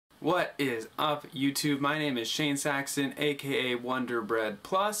What is up, YouTube? My name is Shane Saxton, aka Wonderbread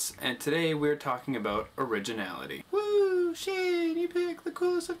Plus, and today we're talking about originality. Woo! Shane, you picked the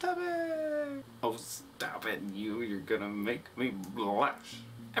coolest of topics! Oh, stop it, you're gonna make me blush.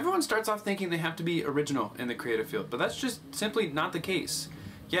 Everyone starts off thinking they have to be original in the creative field, but that's just simply not the case.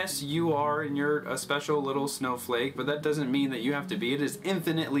 Yes, you are, and you're a special little snowflake, but that doesn't mean that you have to be. It is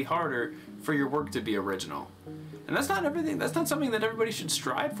infinitely harder for your work to be original. And that's not everything, that's not something that everybody should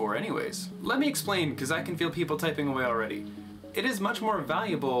strive for anyways. Let me explain, because I can feel people typing away already. It is much more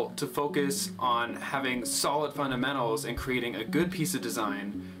valuable to focus on having solid fundamentals and creating a good piece of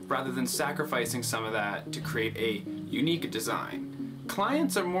design, rather than sacrificing some of that to create a unique design.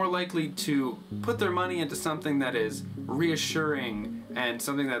 Clients are more likely to put their money into something that is reassuring and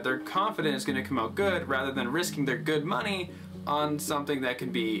something that they're confident is going to come out good, rather than risking their good money on something that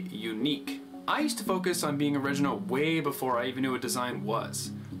can be unique. I used to focus on being original way before I even knew what design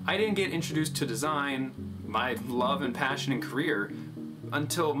was. I didn't get introduced to design, my love and passion and career,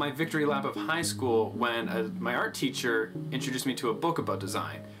 until my victory lap of high school when my art teacher introduced me to a book about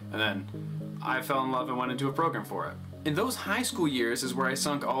design, and then I fell in love and went into a program for it. In those high school years is where I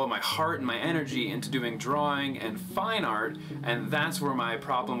sunk all of my heart and my energy into doing drawing and fine art, and that's where my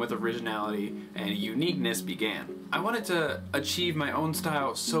problem with originality and uniqueness began. I wanted to achieve my own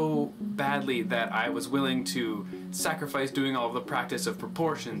style so badly that I was willing to sacrifice doing all of the practice of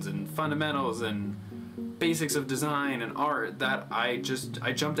proportions and fundamentals and basics of design and art that I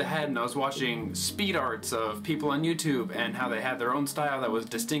jumped ahead and I was watching speed arts of people on YouTube and how they had their own style that was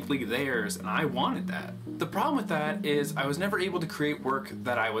distinctly theirs, and I wanted that. The problem with that is I was never able to create work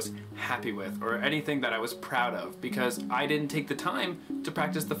that I was happy with or anything that I was proud of, because I didn't take the time to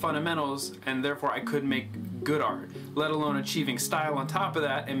practice the fundamentals, and therefore I couldn't make good art, let alone achieving style on top of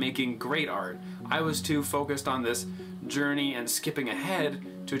that and making great art. I was too focused on this journey and skipping ahead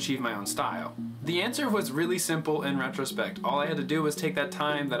to achieve my own style. The answer was really simple in retrospect. All I had to do was take that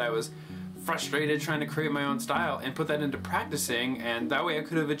time that I was frustrated trying to create my own style and put that into practicing, and that way I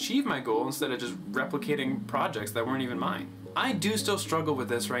could have achieved my goal instead of just replicating projects that weren't even mine. I do still struggle with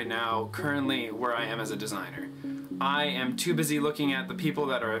this right now, currently where I am as a designer. I am too busy looking at the people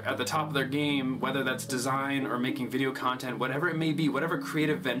that are at the top of their game, whether that's design or making video content, whatever it may be, whatever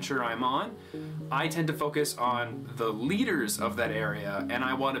creative venture I'm on. I tend to focus on the leaders of that area, and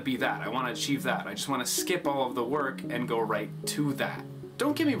I want to be that. I want to achieve that. I just want to skip all of the work and go right to that.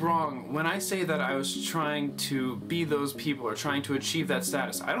 Don't get me wrong, when I say that I was trying to be those people or trying to achieve that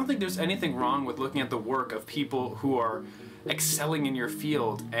status, I don't think there's anything wrong with looking at the work of people who are excelling in your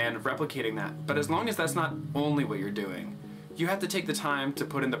field and replicating that. But as long as that's not only what you're doing, you have to take the time to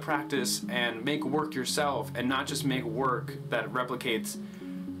put in the practice and make work yourself, and not just make work that replicates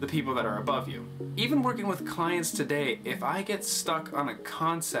the people that are above you. Even working with clients today, if I get stuck on a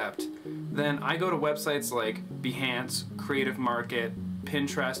concept, then I go to websites like Behance, Creative Market,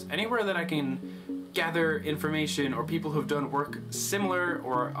 Pinterest, anywhere that I can gather information or people who've done work similar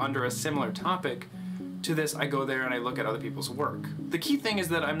or under a similar topic to this. I go there and I look at other people's work. The key thing is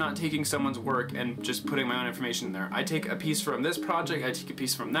that I'm not taking someone's work and just putting my own information in there. I take a piece from this project, I take a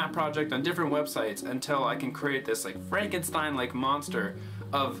piece from that project on different websites until I can create this like Frankenstein-like monster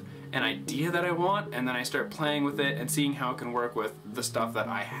of an idea that I want, and then I start playing with it and seeing how it can work with the stuff that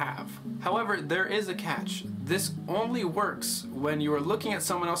I have. However, there is a catch. This only works when you are looking at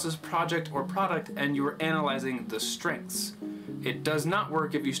someone else's project or product and you are analyzing the strengths. It does not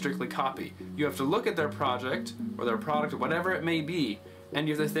work if you strictly copy. You have to look at their project or their product or whatever it may be, and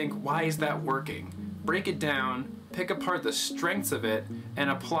you have to think, why is that working? Break it down, pick apart the strengths of it, and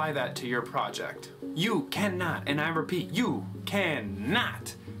apply that to your project. You cannot, and I repeat, you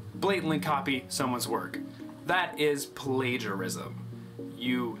cannot blatantly copy someone's work. That is plagiarism.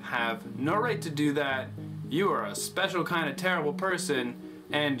 You have no right to do that. You are a special kind of terrible person,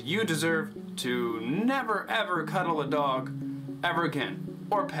 and you deserve to never ever cuddle a dog ever again,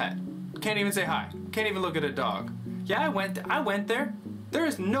 or pet. Can't even say hi. Can't even look at a dog. Yeah, I went there.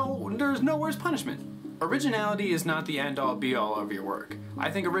 There's no worse punishment. Originality is not the end-all be-all of your work. I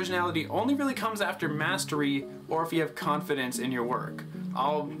think originality only really comes after mastery, or if you have confidence in your work.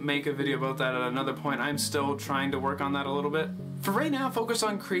 I'll make a video about that at another point. I'm still trying to work on that a little bit. For right now, focus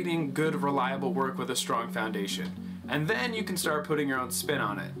on creating good, reliable work with a strong foundation. And then you can start putting your own spin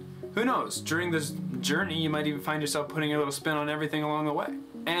on it. Who knows, during this journey you might even find yourself putting your little spin on everything along the way.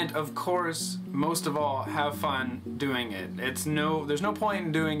 And of course, most of all, have fun doing it. There's no point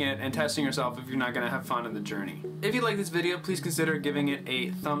in doing it and testing yourself if you're not going to have fun in the journey. If you like this video, please consider giving it a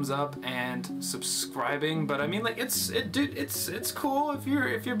thumbs up and subscribing. But I mean, like, it's cool if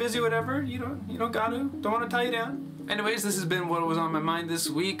you're busy, whatever. You don't want to tie you down. Anyways, this has been what was on my mind this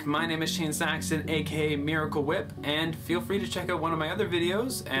week. My name is Shane Saxton, aka Miracle Whip, and feel free to check out one of my other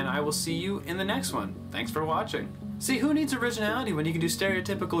videos, and I will see you in the next one. Thanks for watching. See, who needs originality when you can do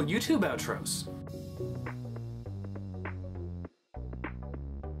stereotypical YouTube outros?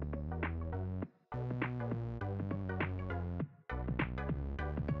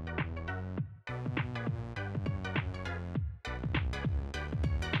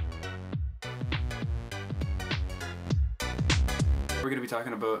 We're gonna be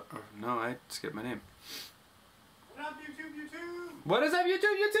talking about, oh, no, I skipped my name. What up, YouTube? What is up,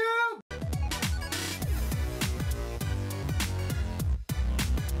 YouTube?